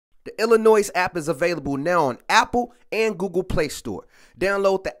The iLLANOiZE app is available now on Apple and Google Play Store.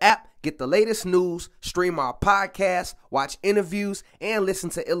 Download the app, get the latest news, stream our podcasts, watch interviews, and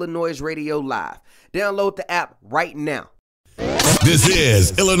listen to iLLANOiZE Radio live. Download the app right now. This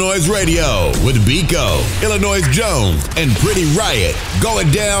is iLLANOiZE Radio with Biko, iLLANOiZE Jones, and Pretty Riot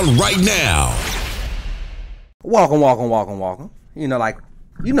going down right now. Welcome.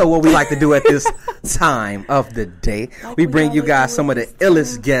 You know what we like to do at this time of the day. We bring you guys some of the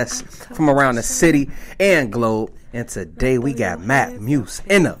illest guests from around the city and globe. And today we got Matt Muse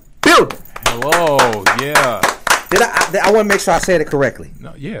in the building. Hello, yeah. I want to make sure I said it correctly.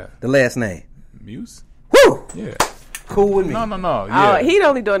 No, yeah. The last name. Muse? Woo! Yeah. Cool with me. No. Yeah. Oh, he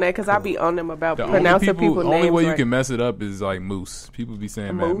only doing that because I be on them about pronouncing people's names. The only way you right. can mess it up is like Moose. People be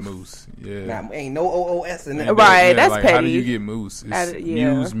saying Matt Moose. Yeah. Nah, ain't no OOS in there. Right, Yeah, that's like, petty. How do you get Moose?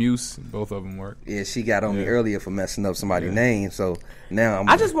 It's Muse. Both of them work. Yeah, she got on me earlier for messing up somebody's name, so now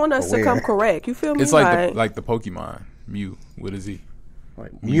I just want us to come correct. You feel me? It's like the Pokemon. Mew with a Z.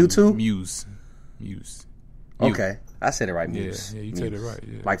 Like Mewtwo? Muse. Okay. I said it right, Muse. Yeah, you said it right.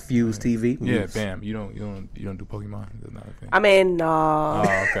 Yeah. Like Fuse TV? Yeah, Muse. bam. You don't do Pokemon? That's not a thing. I mean, no.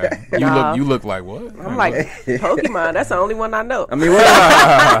 Oh, okay. Nah. You look like what? I'm like, Pokemon. That's the only one I know. I mean,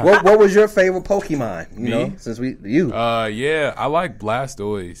 what was your favorite Pokemon? You know, since you. Yeah, I like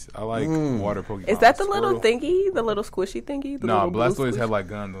Blastoise. I like water Pokemon. Is that the little thingy, the little squishy thingy? No, Blastoise had like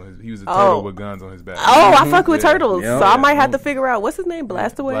guns on his. He was a turtle with guns on his back. Oh, I fuck with turtles, Yep. so I might have to figure out what's his name.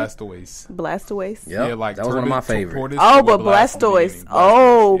 Blastoise. Yep. Yeah, like that was one of my favorites. Oh, but Blastoise.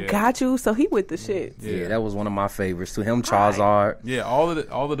 Oh, got you. So he with the shit. Yeah, that was one of my favorites too. Him, Charizard. Yeah, all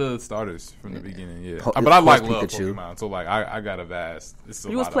of the starters from the beginning. Yeah, but I love Pikachu. Pokemon. So like, I got a vast.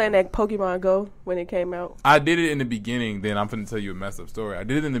 You was playing that Pokemon Go when it came out. I did it in the beginning. Then I'm finna tell you a messed up story. I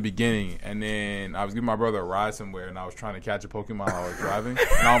did it in the beginning, and then I was giving my brother a ride somewhere, and I was trying to catch a Pokemon while I was driving,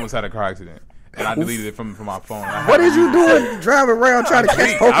 and I almost had a car accident. And I deleted it from my phone. What did you doing driving around trying to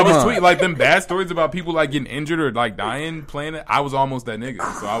catch Pokemon? I was tweeting like them bad stories about people like getting injured or like dying playing it. I was almost that nigga.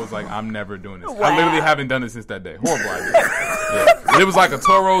 So I was like, I'm never doing this. Wow. I literally haven't done it since that day. Horrible idea. Yeah. It was like a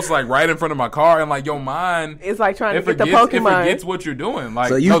Tauros like right in front of my car, and like your mind it's like trying to get the Pokemon. It forgets what you're doing. Like,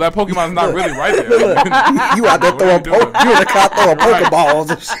 so no, that Pokemon's not really right there. You out there throwing you in the car throwing Pokeballs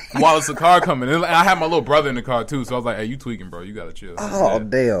and shit. While it's a car coming. And I had my little brother in the car too, so I was like, hey, you tweaking, bro. You gotta chill. Oh,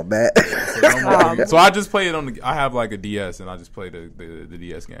 damn, man. So I just play it on I have like a DS, and I just play the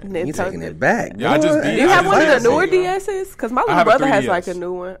DS game. You taking it back. Yeah, Do you have one of the newer DSs? Because my little brother has like a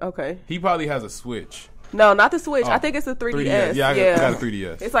new one. Okay. He probably has a Switch. No, not the Switch. I think it's a 3DS. Yeah, I got a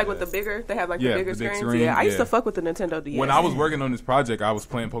 3DS. It's like with the bigger, they have like the bigger screens. Screen, I used to fuck with the Nintendo DS. When I was working on this project, I was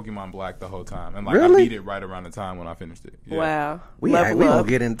playing Pokemon Black the whole time. And like Really? I beat it right around the time when I finished it. Yeah. Wow. We gonna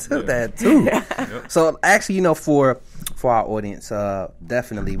get into that too. So actually, for our audience,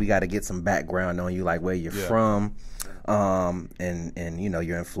 definitely we got to get some background on you, like where you're from, and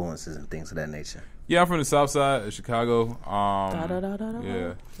your influences and things of that nature. Yeah, I'm from the South Side of Chicago.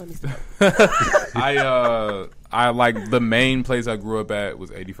 Yeah. I like the main place I grew up at was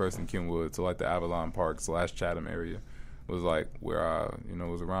 81st and Kenwood, so like the Avalon Park / Chatham area was like where I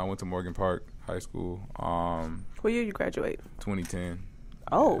was around. Went to Morgan Park High School. What year you graduate? 2010.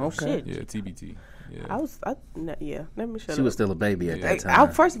 Oh, okay. shit. Yeah, TBT. Yeah. Let me shut up. She was still a baby at that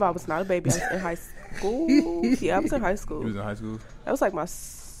time. First of all, I was not a baby. I was in high school. Yeah, I was in high school. You was in high school? That was like my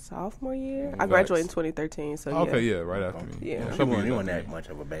sophomore year. I graduated in 202013, so okay, yeah, right after me. Yeah. You weren't that much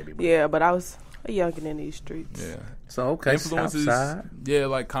of a baby. Yeah, but I was a youngin' in these streets. Yeah. So, okay, influences, Southside. Yeah,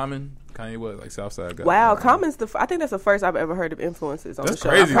 like Common. Kanye West, like Southside guy. Wow, Common's I think that's the first I've ever heard of influences on That's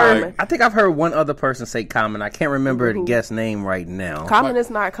the show. crazy. I think I've heard one other person say Common. I can't remember the guest name right now. Common is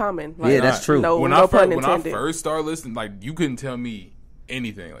not common. Like, yeah, that's true. No, when no pun when I intended. first started listening, like you couldn't tell me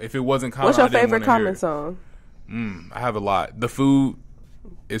anything. If it wasn't Common, What's your I didn't favorite wanna Common hear it. song? I have a lot. The Food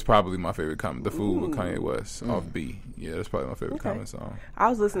is probably my favorite Common. The Food with Kanye West off B. Yeah, that's probably my favorite Common song. I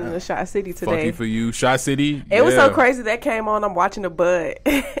was listening to Shot City today. Fuck You For You. Shot City. It was so crazy that came on. I'm watching the Bud,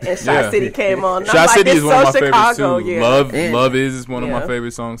 and Shot City came on. Shot City is one of my favorites Chicago, too. Yeah. Love is one of my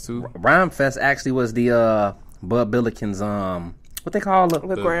favorite songs too. Rhyme Fest actually was the Bud Billikens what they call it?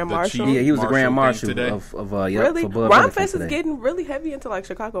 The Grand Marshal. Yeah, he was the Grand Marshal today. of really? for Bud Rhyme Billikens Fest today. is getting really heavy into like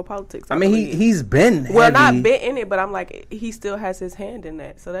Chicago politics. I mean, he's been well, heavy. not been in it, but I'm like he still has his hand in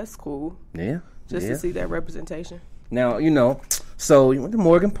that, so that's cool. Yeah, just to see that representation. Now so you went to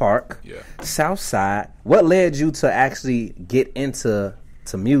Morgan Park, South Side. What led you to actually get into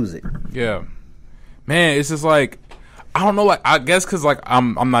music? Yeah, man, it's just like I don't know, like I guess because like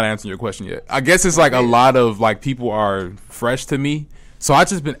I'm not answering your question yet. I guess it's like a lot of like people are fresh to me, so I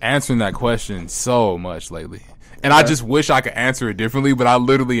just been answering that question so much lately. And I just wish I could answer it differently, but I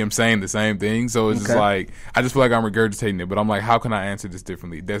literally am saying the same thing. So it's just like, I just feel like I'm regurgitating it. But I'm like, how can I answer this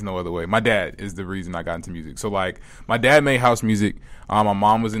differently? There's no other way. My dad is the reason I got into music. So like, my dad made house music. My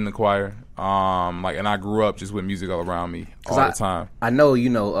mom was in the choir. And I grew up just with music all around me all the time. I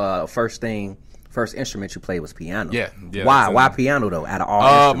know, first instrument you played was piano. Yeah. Why piano though? Out of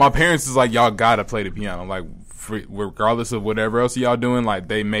all my parents is like, y'all gotta play the piano. Like, regardless of whatever else y'all doing, like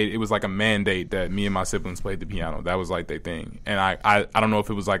it was like a mandate that me and my siblings played the piano. That was like their thing. And I don't know if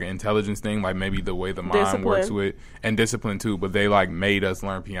it was like an intelligence thing, like maybe the way the mind works with, and discipline too, but they like made us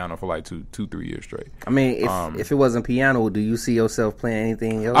learn piano for like 2-3 years straight. I mean, if it wasn't piano, do you see yourself playing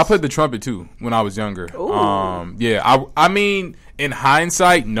anything else? I played the trumpet too when I was younger. Ooh. I mean, in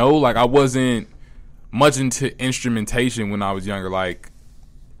hindsight, no, like I wasn't much into instrumentation when I was younger. Like,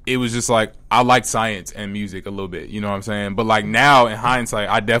 it was just like, I liked science and music a little bit, you know what I'm saying? But like now, in hindsight,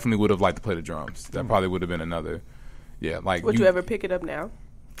 I definitely would have liked to play the drums. That probably would have been another, like. Would you ever pick it up now?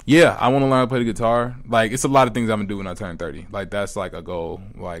 Yeah, I want to learn how to play the guitar. Like, it's a lot of things I'm going to do when I turn 30. Like, that's like a goal.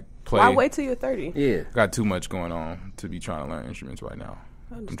 Like, play. Why wait till you're 30? Yeah. Got too much going on to be trying to learn instruments right now.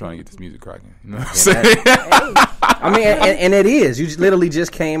 I'm trying to get this music cracking. You know what I'm saying? I mean, and it is. You literally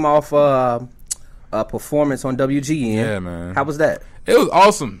just came off a performance on WGN. Yeah, man. How was that? It was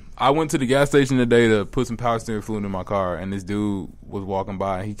awesome. I went to the gas station today to put some power steering fluid in my car, and this dude was walking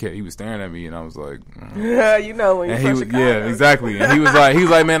by, and he was staring at me, and I was like, you know when you're from Chicago. Yeah, exactly. And he was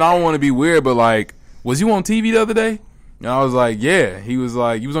like, man, I don't want to be weird, but like, was you on TV the other day? And I was like, yeah. He was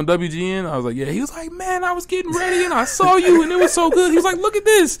like, you was on WGN? I was like, yeah. He was like, man, I was getting ready and I saw you and it was so good. He was like, look at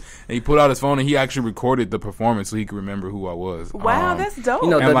this. And he pulled out his phone and he actually recorded the performance so he could remember who I was. Wow, that's dope.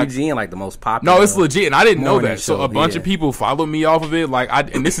 You know, WGN like the most popular. No, it's legit. And I didn't know that. So a bunch of of people followed me off of it. Like,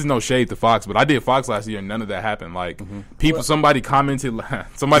 and this is no shade to Fox, but I did Fox last year and none of that happened. Like, somebody commented. I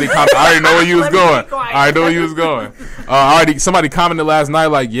already know where you was going. I already know where you was going. Somebody commented last night,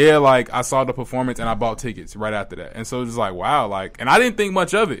 like, yeah, like, I saw the performance and I bought tickets right after that. And so it was like, wow, like, and I didn't think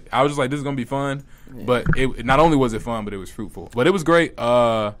much of it. I was just like, this is gonna be fun. Yeah. But it not only was it fun, but it was fruitful. But it was great.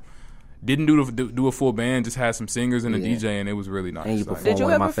 Didn't do a full band, just had some singers and a DJ, and it was really nice. And you performed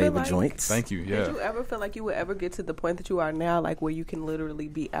one of my favorite joints. Thank you. Yeah. Did you ever feel like you would ever get to the point that you are now, like where you can literally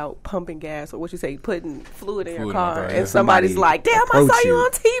be out pumping gas, or what you say, putting fluid in your car, and somebody's like, "Damn, I saw you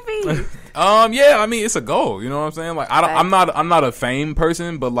on TV." Yeah. I mean, it's a goal. You know what I'm saying? Like, I'm not a fame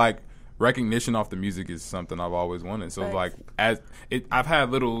person, but like, recognition off the music is something I've always wanted. So like, I've had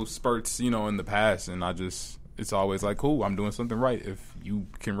little spurts, you know, in the past, and it's always like, cool, I'm doing something right if you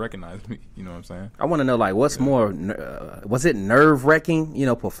can recognize me. You know what I'm saying? I want to know, like, what's more, was it nerve-wracking, you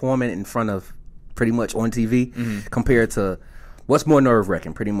know, performing in front of pretty much on TV compared to what's more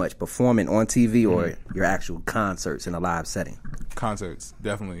nerve-wracking, pretty much performing on TV or your actual concerts in a live setting? Concerts,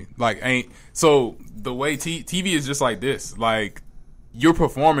 definitely. Like, so the way TV is just like this, like, you're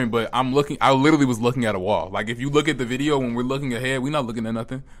performing, but I literally was looking at a wall. Like, if you look at the video, when we're looking ahead, we're not looking at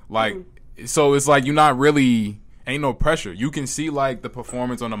nothing. Like, so it's like, you're not really, ain't no pressure. You can see, like, the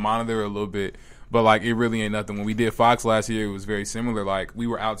performance on the monitor a little bit, but, like, it really ain't nothing. When we did Fox last year, it was very similar. Like, we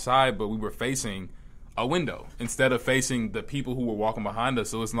were outside, but we were facing a window instead of facing the people who were walking behind us.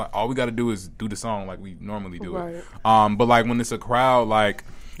 So it's not, all we got to do is do the song like we normally do it. But, like, when it's a crowd, like,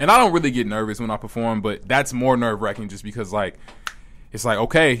 and I don't really get nervous when I perform, but that's more nerve-wracking just because, like, it's like,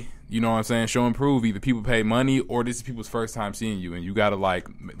 okay, you know what I'm saying, show and prove. Either people pay money or this is people's first time seeing you, and you got to, like,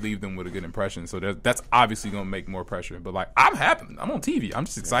 leave them with a good impression. So that's obviously going to make more pressure. But, like, I'm happy. I'm on TV. I'm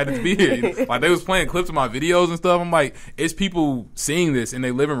just excited to be here. You know? Like, they was playing clips of my videos and stuff. I'm like, it's people seeing this in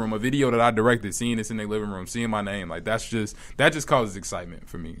their living room, a video that I directed, seeing this in their living room, seeing my name. Like, that just causes excitement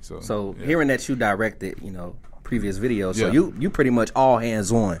for me. So yeah. Hearing that you directed, you know, previous videos, so you pretty much all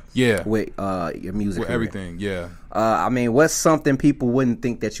hands on with your music, with everything. I mean, what's something people wouldn't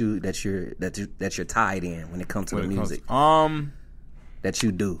think that you're tied in when it comes to the music that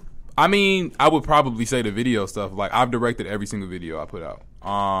you do? I mean, I would probably say the video stuff. Like, I've directed every single video I put out,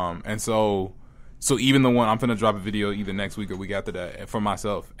 and so even the one I'm finna drop a video either next week or week after that for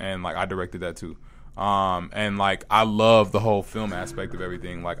myself, and like I directed that too, and like I love the whole film aspect of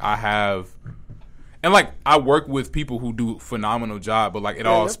everything. Like, and, like, I work with people who do a phenomenal job, but, like, it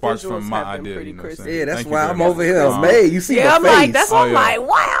all sparks from my idea. You know what I'm saying? Yeah, that's why I'm over here amazed. You see the I'm face. like, that's why I'm like,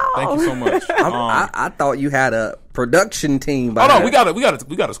 wow. Thank you so much. I thought you had a production team. Oh, no, we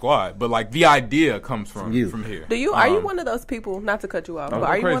got a squad, but, like, the idea comes from here. Are you one of those people, not to cut you off, but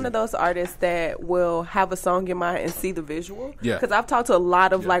are you one of those artists that will have a song in mind and see the visual? Yeah. Because I've talked to a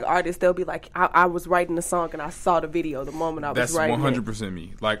lot of, like, artists, they'll be like, I was writing the song and I saw the video the moment I was writing it. That's 100%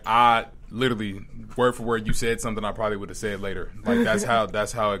 me. Like, literally word for word, you said something I probably would have said later. Like that's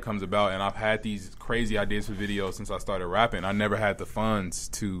how it comes about. And I've had these crazy ideas for videos since I started rapping. I never had the funds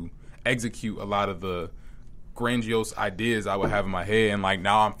to execute a lot of the grandiose ideas I would have in my head, and like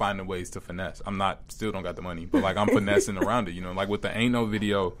now I'm finding ways to finesse. Still don't got the money, but like I'm finessing around it. Like with the Ain't No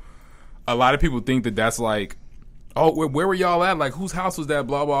video, a lot of people think that that's like, oh, where were y'all at? Like whose house was that?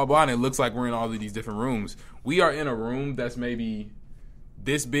 Blah blah blah. And it looks like we're in all of these different rooms. We are in a room that's maybe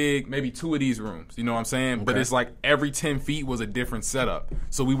this big, maybe 2 of these rooms, you know what I'm saying? Okay. But it's like every 10 feet was a different setup.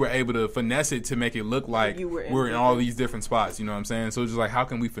 So we were able to finesse it to make it look like we're in all these different spots, you know what I'm saying? So it's just like, how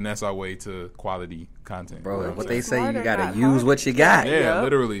can we finesse our way to quality content? Bro, you know what they say, you got to use what you got. Yeah,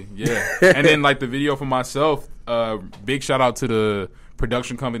 literally, yeah. And then like the video for myself, big shout out to the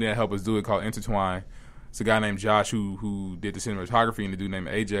production company that helped us do it called Intertwine. It's a guy named Josh who did the cinematography, and a dude named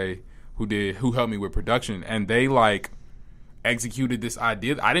AJ who helped me with production. And they like executed this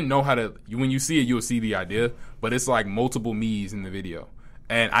idea. I didn't know how to. When you see it, you'll see the idea, but it's like multiple me's in the video,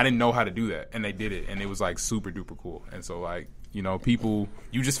 and I didn't know how to do that, and they did it, and it was like super duper cool. And so like, people,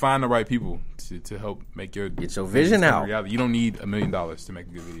 you just find the right people to help make get your vision out. Reality. You don't need $1 million to make a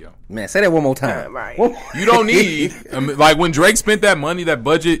good video. Man, say that one more time. Right. You don't need like when Drake spent that money, that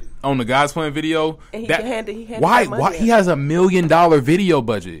budget on the God's Plan video. And why he has $1 million video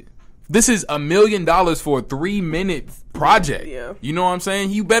budget? This is $1 million for a 3-minute project. Yeah. You know what I'm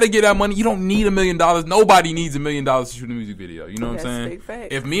saying? You better get that money. You don't need $1 million. Nobody needs $1 million to shoot a music video. You know what I'm saying? Big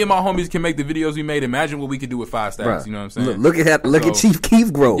fact. If me and my homies can make the videos we made, imagine what we could do with 5 stacks. You know what I'm saying? Look at Chief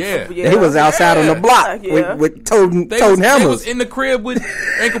Keef Grove. Yeah. He was outside on the block with toting hammers. They was in the crib with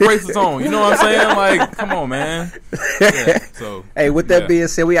ankle bracelets on. You know what I'm saying? Like, come on, man. Yeah, so, hey, with that being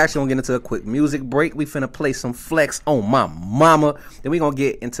said, we actually gonna get into a quick music break. We finna play some Flex on My Mama. Then we gonna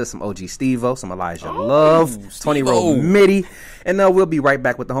get into some OG Steve-O, some Elijah Love, Tony Romiti, and we'll be right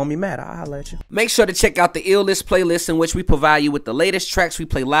back with the homie Matt. I'll holla at you. Make sure to check out the iLLANOiZE playlist, in which we provide you with the latest tracks we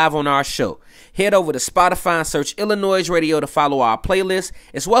play live on our show. Head over to Spotify and search iLLANOiZE Radio to follow our playlist,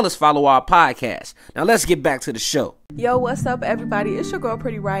 as well as follow our podcast. Now let's get back to the show. Yo, what's up, everybody? It's your girl,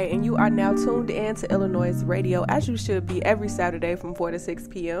 Pretty Riot, and you are now tuned in to iLLANOiZE Radio, as you should be, every Saturday from 4 to 6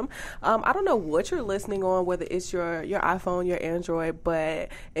 p.m. I don't know what you're listening on, whether it's your iPhone, your Android, but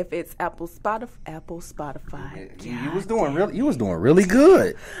if it's Apple Spotify. You was doing really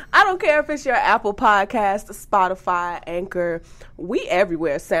good. I don't care if it's your Apple Podcast, Spotify, Anchor. We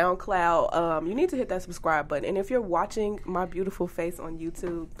everywhere. SoundCloud. You need to hit that subscribe button. And if you're watching my beautiful face on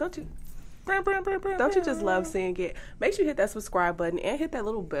YouTube, don't you just love seeing it? Make sure you hit that subscribe button and hit that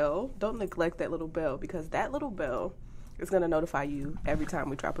little bell. Don't neglect that little bell, because that little bell is going to notify you every time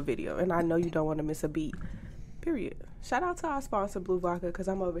we drop a video. And I know you don't want to miss a beat. Period. Shout out to our sponsor, Blue Vodka, because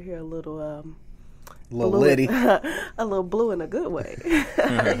I'm over here a little litty. A little blue in a good way.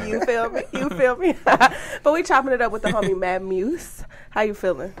 You feel me? But we chopping it up with the homie Mad Muse. How you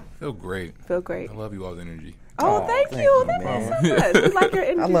feeling? Feel great. I love you all's energy. Oh, thank you. That means so much. We like your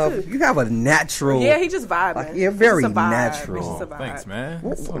energy, I love too. You have a natural. Yeah, he just vibing. Like, you're very natural. Thanks,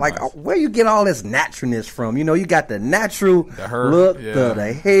 man. So like, nice. Where you get all this naturalness from? You got the natural look,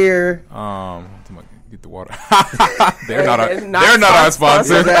 the hair. Get the water. They're not our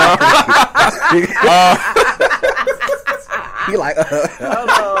sponsor. He like, said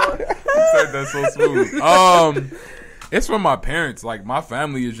that so smooth. It's from my parents. Like, my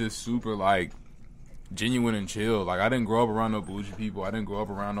family is just super like genuine and chill. Like, I didn't grow up around no bougie people. I didn't grow up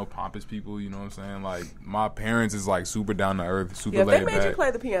around no pompous people. You know what I'm saying? Like, my parents is like super down to earth, super laid back. They made you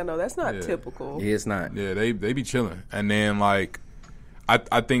play the piano. That's not typical. Yeah, it's not. Yeah, they be chilling. And then like,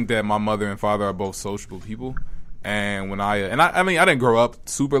 I think that my mother and father are both sociable people. And I didn't grow up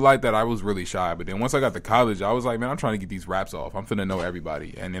super like that. I was really shy. But then once I got to college, I was like, man, I'm trying to get these raps off. I'm finna know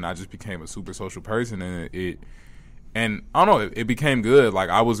everybody. And then I just became a super social person. And I don't know, it became good. Like,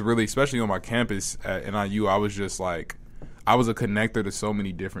 I was really, especially on my campus at NIU, I was just like, I was a connector to so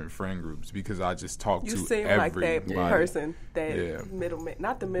many different friend groups because I just talked to everybody. You seem like that person, that middleman,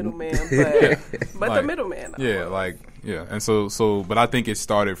 not the middleman, but like, the middleman. Yeah, and so, but I think it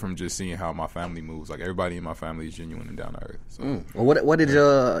started from just seeing how my family moves. Like, everybody in my family is genuine and down to earth. So. Well, what did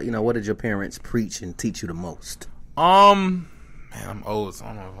your parents preach and teach you the most? Man, I'm old, so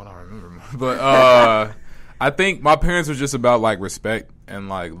I don't know what I remember, but I think my parents were just about like respect and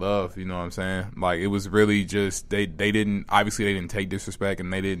like love, you know what I'm saying? Like, it was really just they didn't take disrespect,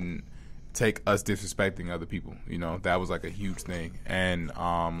 and they didn't take us disrespecting other people, you know. That was like a huge thing. And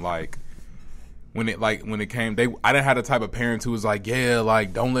like, when it came, I didn't have the type of parents who was like, yeah,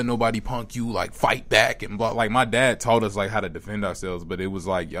 like don't let nobody punk you, like fight back and blah. Like my dad taught us like how to defend ourselves, but it was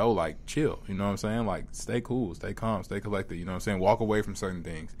like, yo, like chill, you know what I'm saying? Like stay cool, stay calm, stay collected, you know what I'm saying? Walk away from certain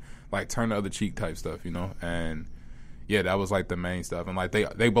things, like turn the other cheek type stuff, you know? And yeah, that was like the main stuff. And like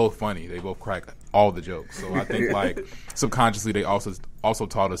they both funny, they both crack all the jokes. So I think like subconsciously they also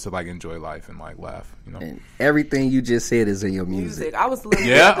taught us to like enjoy life and like laugh, you know. And everything you just said is in your music. I was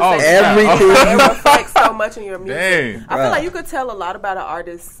literally everything. It reflects so much in your music. Dang. I feel like you could tell a lot about an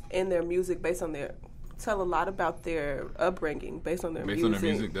artist in their music based on tell a lot about their upbringing based on their music. Based on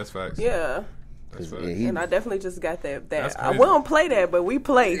their music, that's facts. Yeah. And I definitely just got that. Crazy. We don't play that, but we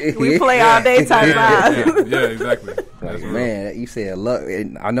play. We play all day type vibe. Yeah, exactly. Like, man, you said look.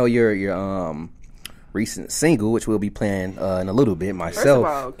 I know your recent single, which we'll be playing in a little bit. Myself.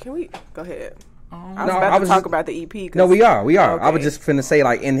 First of all, can we go ahead? I was about to talk about the EP. No, we are. Okay. I was just finna say,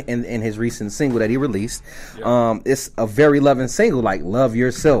 like, in his recent single that he released, it's a very loving single, like, love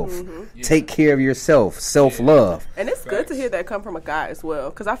yourself, take care of yourself, self-love. And it's good to hear that come from a guy as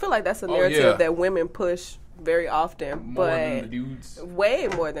well, because I feel like that's a narrative that women push very often, but way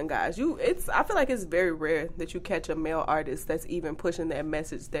more than guys. I feel like it's very rare that you catch a male artist that's even pushing that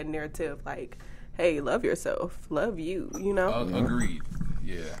message, that narrative, like, hey, love yourself, love you, you know? Agreed.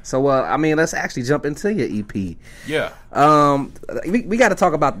 Yeah. So, I mean, let's actually jump into your EP. Yeah. We got to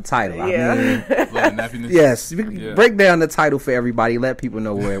talk about the title. Yeah. I mean, Nappiness. yes. Break down the title for everybody. Let people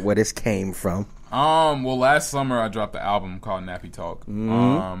know where this came from. Well, last summer I dropped the album called Nappy Talk.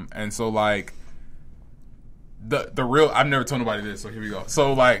 And so like the real, I've never told nobody this, so here we go.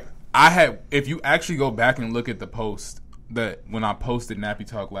 So like if you actually go back and look at the post that when I posted Nappy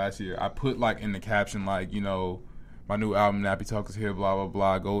Talk last year, I put like in the caption like, you know, my new album, Nappy Talk, is here, blah, blah,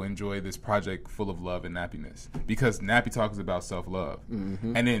 blah. Go enjoy this project full of love and nappiness. Because Nappy Talk is about self-love.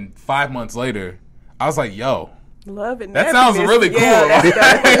 And then 5 months later, I was like, yo, love and that sounds really cool.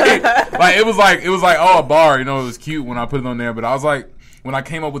 Like, it was like, oh, a bar, you know, it was cute when I put it on there. But I was like, when I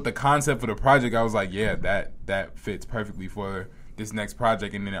came up with the concept for the project, I was like, yeah, that fits perfectly for this next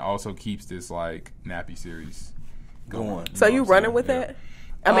project. And then it also keeps this, like, Nappy series going. So you running with that?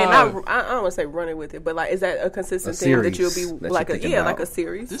 I mean, I don't want to say running with it, but like, is that a consistent thing that you'll be like a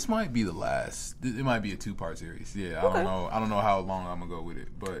series? This might be the last. It might be a 2-part series. Yeah, I don't know how long I'm gonna go with it,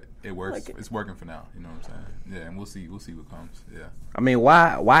 but it works. Like it's working for now. You know what I'm saying? Yeah, and we'll see what comes. Yeah. I mean,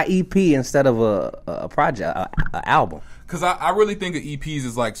 why EP instead of a project, an album? Because I really think of EPs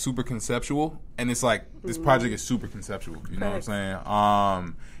is like super conceptual, and it's like this project is super conceptual. You know what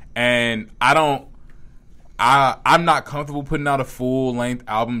I'm saying? And I'm not comfortable putting out a full-length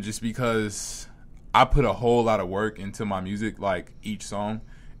album just because I put a whole lot of work into my music, like each song,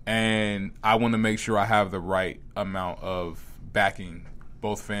 and I want to make sure I have the right amount of backing,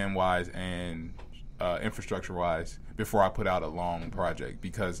 both fan-wise and infrastructure-wise, before I put out a long project,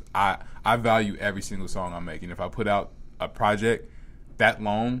 because I value every single song I'm making. If I put out a project that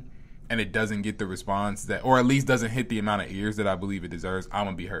long and it doesn't get the response that, or at least doesn't hit the amount of ears that I believe it deserves, I'm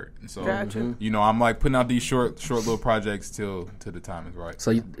gonna be hurt. And so, you know, I'm like putting out these short little projects till the time is right.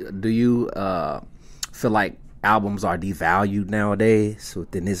 So, do you feel like albums are devalued nowadays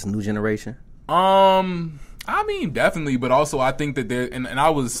within this new generation? I mean, definitely, but also I think that there, and I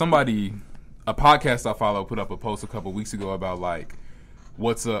was a podcast I follow put up a post a couple weeks ago about like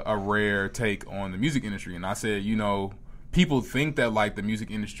what's a rare take on the music industry, and I said, you know, people think that like the music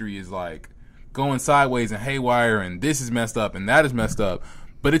industry is like going sideways and haywire and this is messed up and that is messed up,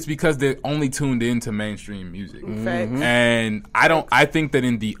 but it's because they're only tuned into mainstream music. And I think that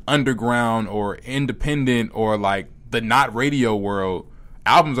in the underground or independent or like the not radio world,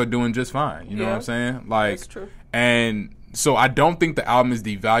 albums are doing just fine. You know what I'm saying? Like, that's true. And so I don't think the album is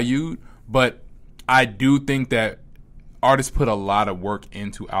devalued, but I do think that artists put a lot of work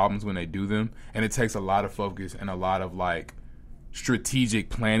into albums when they do them, and it takes a lot of focus and a lot of like strategic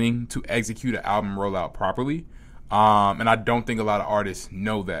planning to execute an album rollout properly. And I don't think a lot of artists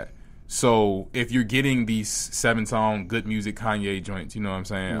know that. So if you're getting these 7-song good music Kanye joints, you know what I'm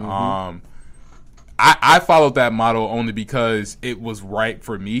saying? I followed that model only because it was right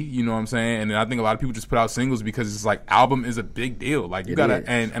for me, you know what I'm saying? And I think a lot of people just put out singles because it's like album is a big deal. Like you gotta,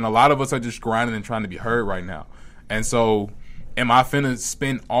 and a lot of us are just grinding and trying to be heard right now. And so, am I finna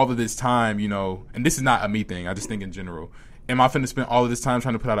spend all of this time, you know, and this is not a me thing, I just think in general, am I finna spend all of this time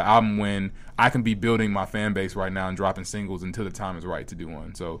trying to put out an album when I can be building my fan base right now and dropping singles until the time is right to do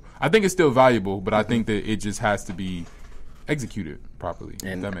one? So, I think it's still valuable, but I think that it just has to be executed properly.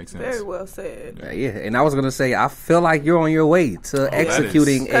 And if that makes sense. Very well said. Yeah, and I was gonna say, I feel like you're on your way to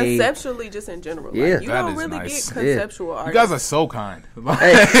executing conceptually, just in general. Yeah. Like, you That don't is really nice. get conceptual art. You guys are so kind.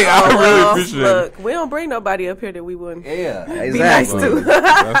 Hey. I really appreciate it. Look, we don't bring nobody up here that we wouldn't. Yeah, Be nice exactly. to.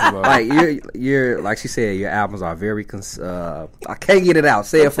 That's love. Like you're like she said, your albums are very. I can't get it out.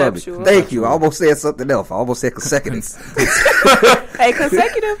 Say it for me. Conceptual. Thank you. I almost said something else. I almost said consecutive. Hey,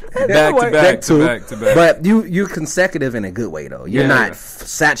 consecutive. back to back too. to back to back. But you consecutive in a good way though. You're Yeah. not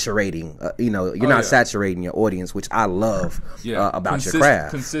saturating. You're not saturating your audience, which I love about your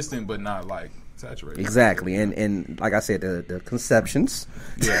craft. Consistent, but not like saturated. Exactly, and like I said, the conceptions.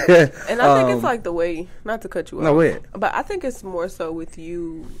 Yeah. And I think it's like the way, not to cut you off. No, go ahead. But I think it's more so with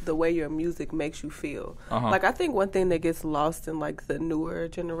you, the way your music makes you feel. Like, I think one thing that gets lost in, like, the newer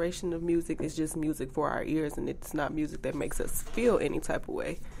generation of music is just music for our ears, and it's not music that makes us feel any type of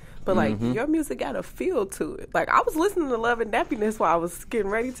way. But, like, your music got a feel to it. Like, I was listening to Love and Nappiness while I was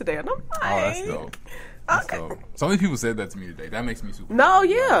getting ready today, and I'm like... Oh, that's dope. That's dope. So many people said that to me today. That makes me super No, happy.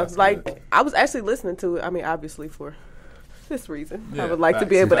 yeah. That's Like, good. I was actually listening to it. I mean, obviously for this reason. Yeah, I would like to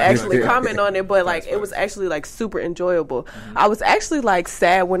be facts. able to actually Facts. comment on it, but, like, Facts, it was facts. actually, like, super enjoyable. I was actually, like,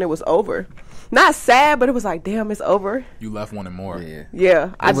 sad when it was over. Not sad, but it was like, damn, it's over. You left wanting more.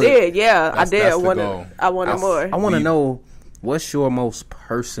 Yeah, I did. Yeah, I did. that's I the wanted, goal. I wanted more. I want to know what's your most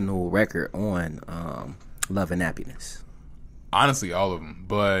personal record on Love and Nappiness. Honestly, all of them,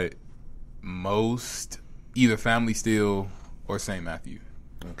 but most either Family Still or St. Matthew.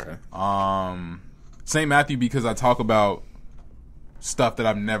 Okay. St. Matthew because I talk about stuff that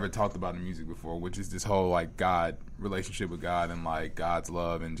I've never talked about in music before, which is this whole like God relationship with God and like God's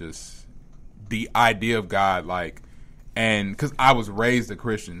love and just the idea of God, like, and because I was raised a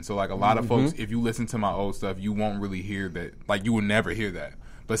Christian, so like a lot of folks, if you listen to my old stuff, you won't really hear that, like you will never hear that.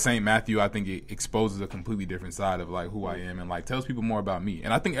 But St. Matthew, I think it exposes a completely different side of like who I am and like tells people more about me,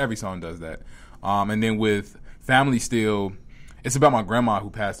 and I think every song does that. And then with Family Still, it's about my grandma who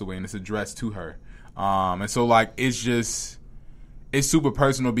passed away, and it's addressed to her. And so like it's super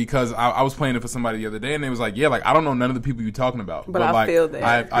personal because I was playing it for somebody the other day, and they was like, yeah, like I don't know none of the people you're talking about, But I like, feel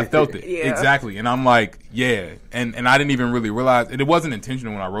that. I felt it. Yeah. Exactly. And I'm like, yeah, and I didn't even really realize it wasn't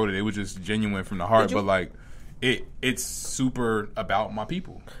intentional when I wrote it. It was just genuine from the heart. But like it's super about my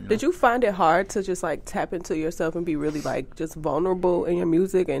people. You know? Did you find it hard to just like tap into yourself and be really like just vulnerable in your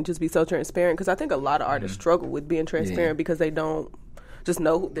music and just be so transparent? Because I think a lot of artists struggle with being transparent because they don't just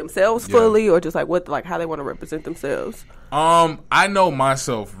know themselves fully or just like how they want to represent themselves. I know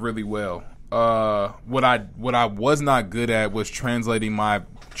myself really well. What I was not good at was translating my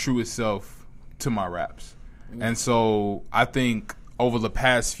truest self to my raps. And so I think over the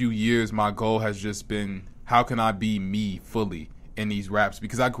past few years my goal has just been, how can I be me fully in these raps?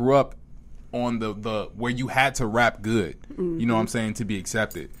 Because I grew up on the where you had to rap good, you know what I'm saying, to be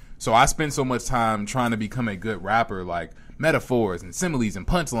accepted. So I spent so much time trying to become a good rapper, like metaphors and similes and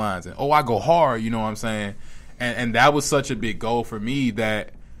punchlines and I go hard, you know what I'm saying? And that was such a big goal for me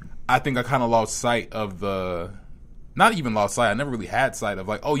that I think I kind of lost sight of not even lost sight, I never really had sight of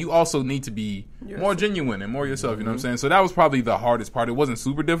like, you also need to be more genuine and more yourself, you know what I'm saying? So that was probably the hardest part. It wasn't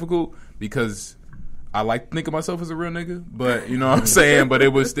super difficult because I like to think of myself as a real nigga, but you know what I'm saying? But it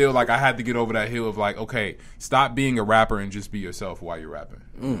was still like I had to get over that hill of like, okay, stop being a rapper and just be yourself while you're rapping.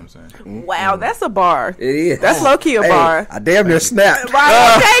 You know what I'm saying? Wow, that's a bar. It is. That's low key a bar. I damn near snapped.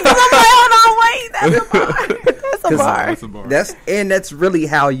 Right, okay, because I'm like, hold on, wait, that's a bar. That's a bar. That's a bar. That's really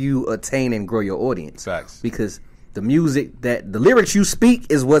how you attain and grow your audience. Facts. Because the music the lyrics you speak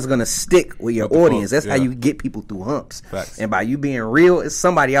is what's gonna stick with your audience. That's how you get people through humps. Facts. And by you being real, it's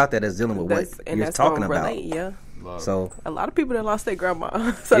somebody out there that's dealing with what you're that's talking gonna about. relate, yeah. So A lot of people that lost their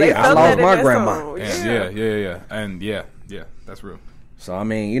grandma. So they I felt lost that in my that grandma. song. And yeah. And yeah, that's real. So I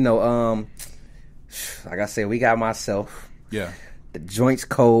mean, like I said, we got myself. Yeah. The joints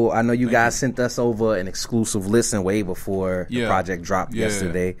cold. I know you guys sent us over an exclusive listen way before the project dropped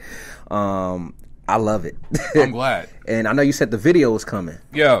yesterday. I love it. I'm glad. And I know you said the video is coming.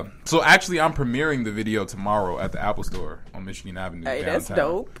 Yeah. So actually, I'm premiering the video tomorrow at the Apple Store on Michigan Avenue. Hey, downtown. that's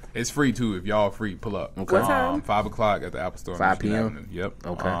dope. It's free too. If y'all are free, pull up. Okay. What time? 5 o'clock at the Apple Store. on 5 Michigan p.m.? Avenue. Yep.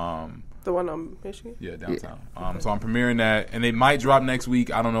 Okay. The one on Michigan? Yeah, downtown. So I'm premiering that, and it might drop next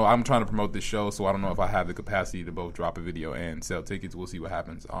week. I don't know. I'm trying to promote this show, so I don't know if I have the capacity to both drop a video and sell tickets. We'll see what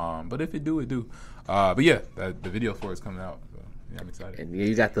happens. But if it do, it do. But yeah, the video for it's coming out. So, I'm excited. And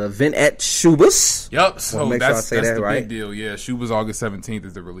you got the event at Shuba's. Yep. So make sure I that's say that the right. big deal. Yeah, Shuba's August 17th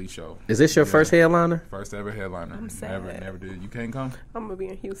is the release show. Is this your first headliner? First ever headliner. I'm sad. Never did. You can't come? I'm gonna be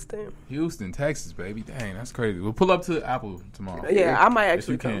in Houston. Houston, Texas, baby. Dang, that's crazy. We'll pull up to Apple tomorrow. Yeah, I might If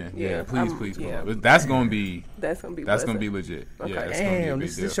actually you can. come. Yeah, please pull yeah. up. That's gonna be That's gonna be legit. Okay. Yeah, that's Damn, gonna be a big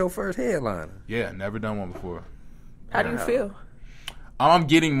this deal. is your first headliner. Yeah, never done one before. How do you feel? I'm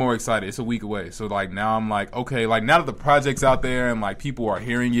getting more excited. It's a week away. So, like, now I'm like, okay, like, now that the project's out there and, like, people are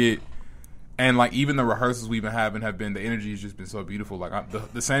hearing it, and, like, even the rehearsals we've been having have been, the energy has just been so beautiful. Like,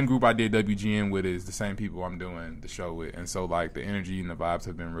 the same group I did WGN with is the same people I'm doing the show with. And so, like, the energy and the vibes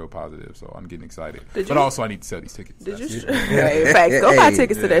have been real positive. So, I'm getting excited. But also, I need to sell these tickets. Did you? In fact, go buy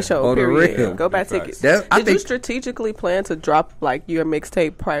tickets to that show. On the Period. real. Go buy Big tickets. facts. Did you strategically plan to drop, like, your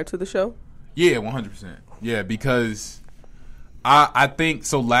mixtape prior to the show? Yeah, 100%. Yeah, because I think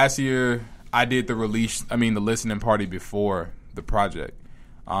so. Last year I did the listening party before the project,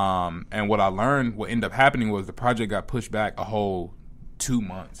 and what I learned, what ended up happening was the project got pushed back a whole 2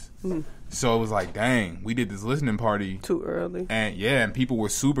 months. So it was like, dang, we did this listening party Too early. and people were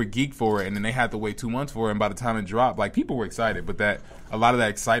super geeked for it, and then they had to wait 2 months for it, and by the time it dropped, like, people were excited, but a lot of that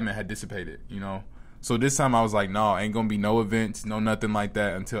excitement had dissipated, you know. So this time I was like, no, ain't gonna be no events, no nothing like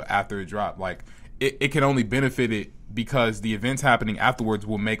that until after it dropped. Like, it can only benefit it because the events happening afterwards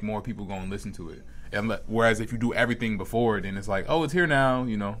will make more people go and listen to it. And whereas if you do everything before, then it's like, oh, it's here now,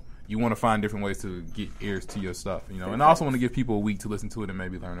 you know. You want to find different ways to get ears to your stuff, you know. Big and I also want to give people a week to listen to it and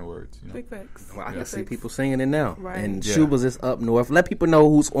maybe learn the words, you know. Big facts. Well, I Big can see facts. people singing it now. Right. And Yeah. Shuba's is up north. Let people know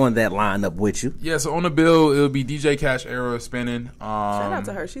who's on that lineup with you. Yeah, so on the bill, it'll be DJ Cash Era spinning. Shout out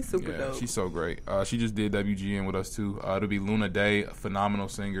to her. She's super Yeah, dope. she's so great. She just did WGN with us too. It'll be Luna Day, a phenomenal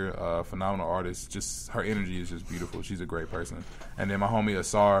singer, phenomenal artist. Just her energy is just beautiful. She's a great person. And then my homie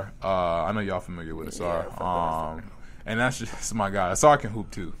Asar. I know y'all familiar with Asar. And that's just my guy. Asar can hoop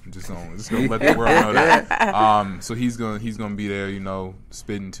too. Just gonna let the world know that. So he's gonna be there, you know,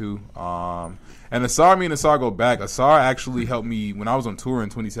 spitting too. And Asar, me and Asar go back. Asar actually helped me when I was on tour in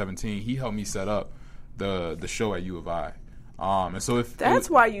 2017. He helped me set up the show at U of I. And so if That's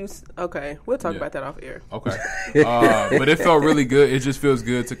why you. Okay, we'll talk Yeah. about that off air. Okay. But it felt really good. It just feels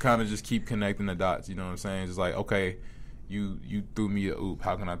good to kind of just keep connecting the dots. You know what I'm saying? Just like, okay, you threw me a oop.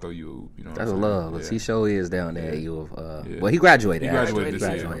 How can I throw you a oop? You know what That's a I'm love. saying? He sure is down there. You Yeah. Well, he graduated. He graduated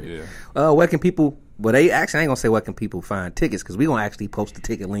actually. this year. Yeah. Where can people? Well, they actually I ain't gonna say where can people find tickets because we gonna actually post the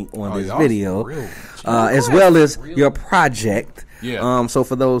ticket link on this y'all video, for real. as well as your project. Yeah. So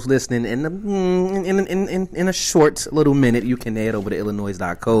for those listening in a short little minute, you can head over to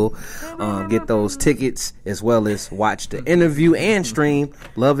illinois.co, get those tickets as well as watch the interview and stream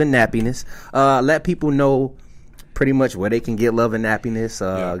Love and Nappiness. Let people know pretty much where they can get Love and Nappiness,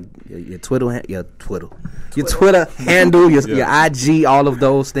 your Twitter handle, your IG, all of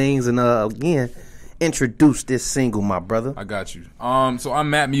those things, and again, introduce this single, my brother. I got you. So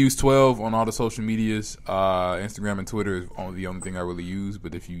I'm Matt Muse 12 on all the social medias. Instagram and Twitter is the only thing I really use.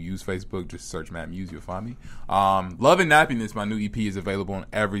 But if you use Facebook, just search Matt Muse, you'll find me. Love and Nappiness, my new EP, is available on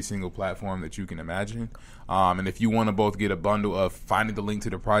every single platform that you can imagine. And if you want to both get a bundle of finding the link to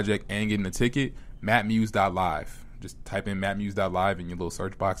the project and getting a ticket, mattmuse.live. Just type in mattmuse.live in your little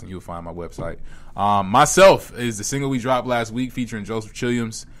search box and you'll find my website. Myself is the single we dropped last week featuring Joseph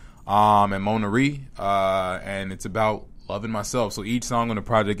Chilliams and Mona Ree. And it's about loving myself. So each song on the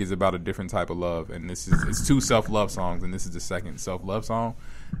project is about a different type of love. And it's 2 self-love songs, and this is the second self-love song.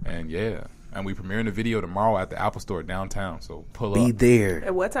 And yeah. And we premiering the video tomorrow at the Apple Store downtown. So pull up. Be there.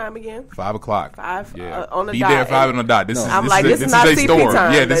 At what time again? 5 o'clock. 5 Yeah. on the Be dot. there at 5 on the dot. This I'm is like, this is not a CP store.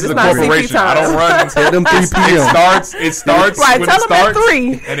 time. Yeah, this is a not CP corporation. I time. don't run until them 3 p.m. It starts Right, when tell it them at starts 3,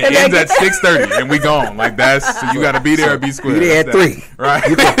 and and it then ends at 6:30 and we gone. Like that's so you got to be there or be square. Be there at That's 3.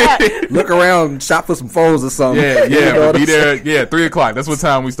 that. Right? Look around, shop for some phones or something. Yeah, You know yeah. what Be I'm there. saying? Yeah, 3 o'clock. That's what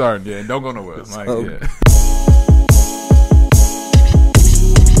time we starting. Yeah, and don't go nowhere. Like, So- yeah.